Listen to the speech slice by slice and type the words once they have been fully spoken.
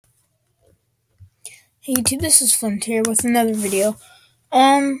Hey YouTube, this is Flint here with another video.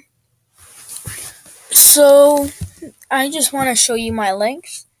 So I just want to show you my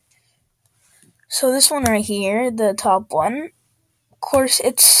links. So this one right here, the top one, of course,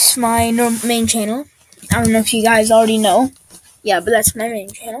 it's my main channel. I don't know if you guys already know. Yeah, but that's my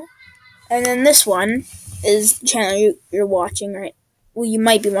main channel. And then this one is the channel you're watching, right? Well, you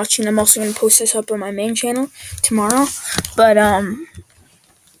might be watching. I'm also going to post this up on my main channel tomorrow. But,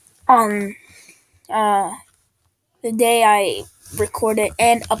 the day I record it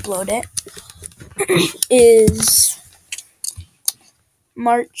and upload it is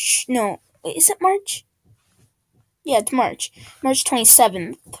March. No, wait, is it March? Yeah, it's March. March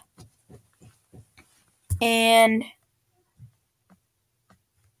 27th. And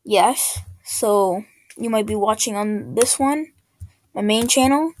yes, so you might be watching on this one, my main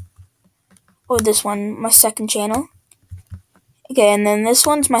channel, or this one, my second channel. Okay, and then this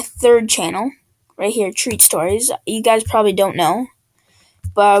one's my third channel, right here, Treat Stories. You guys probably don't know,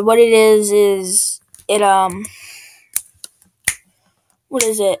 but what it is it, what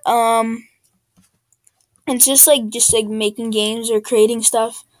is it? It's just like making games or creating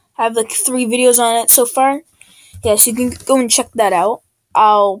stuff. I have like 3 videos on it so far. Yeah, so you can go and check that out.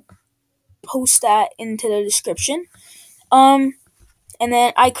 I'll post that into the description. And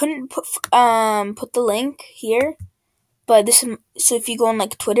then I couldn't put the link here, but this is, so if you go on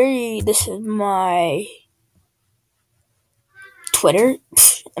like Twitter, this is my Twitter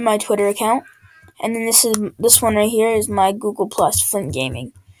account, and then this one right here is my Google Plus FLINT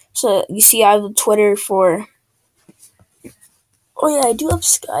Gaming. So you see, I have Twitter for. Oh yeah, I do have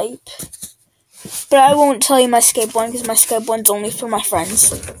Skype. But I won't tell you my Skype one because my Skype one's only for my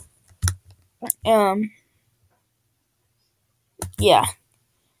friends. Yeah.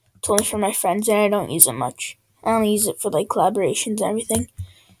 It's only for my friends and I don't use it much. I only use it for like collaborations and everything.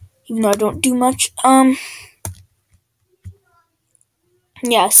 Even though I don't do much.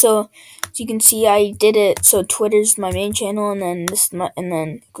 Yeah, so as you can see I did it. So Twitter's my main channel and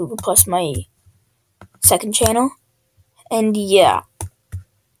then Google Plus my second channel. And yeah.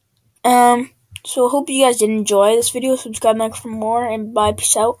 So I hope you guys did enjoy this video. Subscribe, like for more, and bye.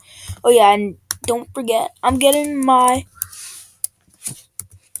 Peace out. Oh yeah, and don't forget, I'm getting my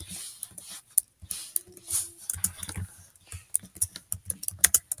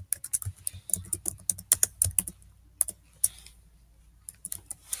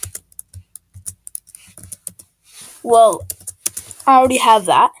well, I already have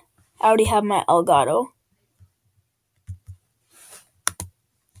that. I already have my Elgato.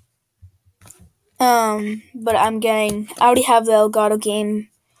 But I already have the Elgato game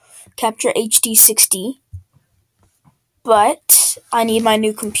Capture HD 60. But I need my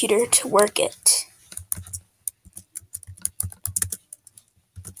new computer to work it.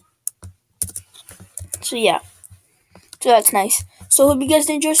 So yeah. So that's nice. So hope you guys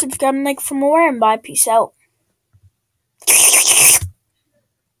enjoy. Subscribe and like for more, and bye. Peace out.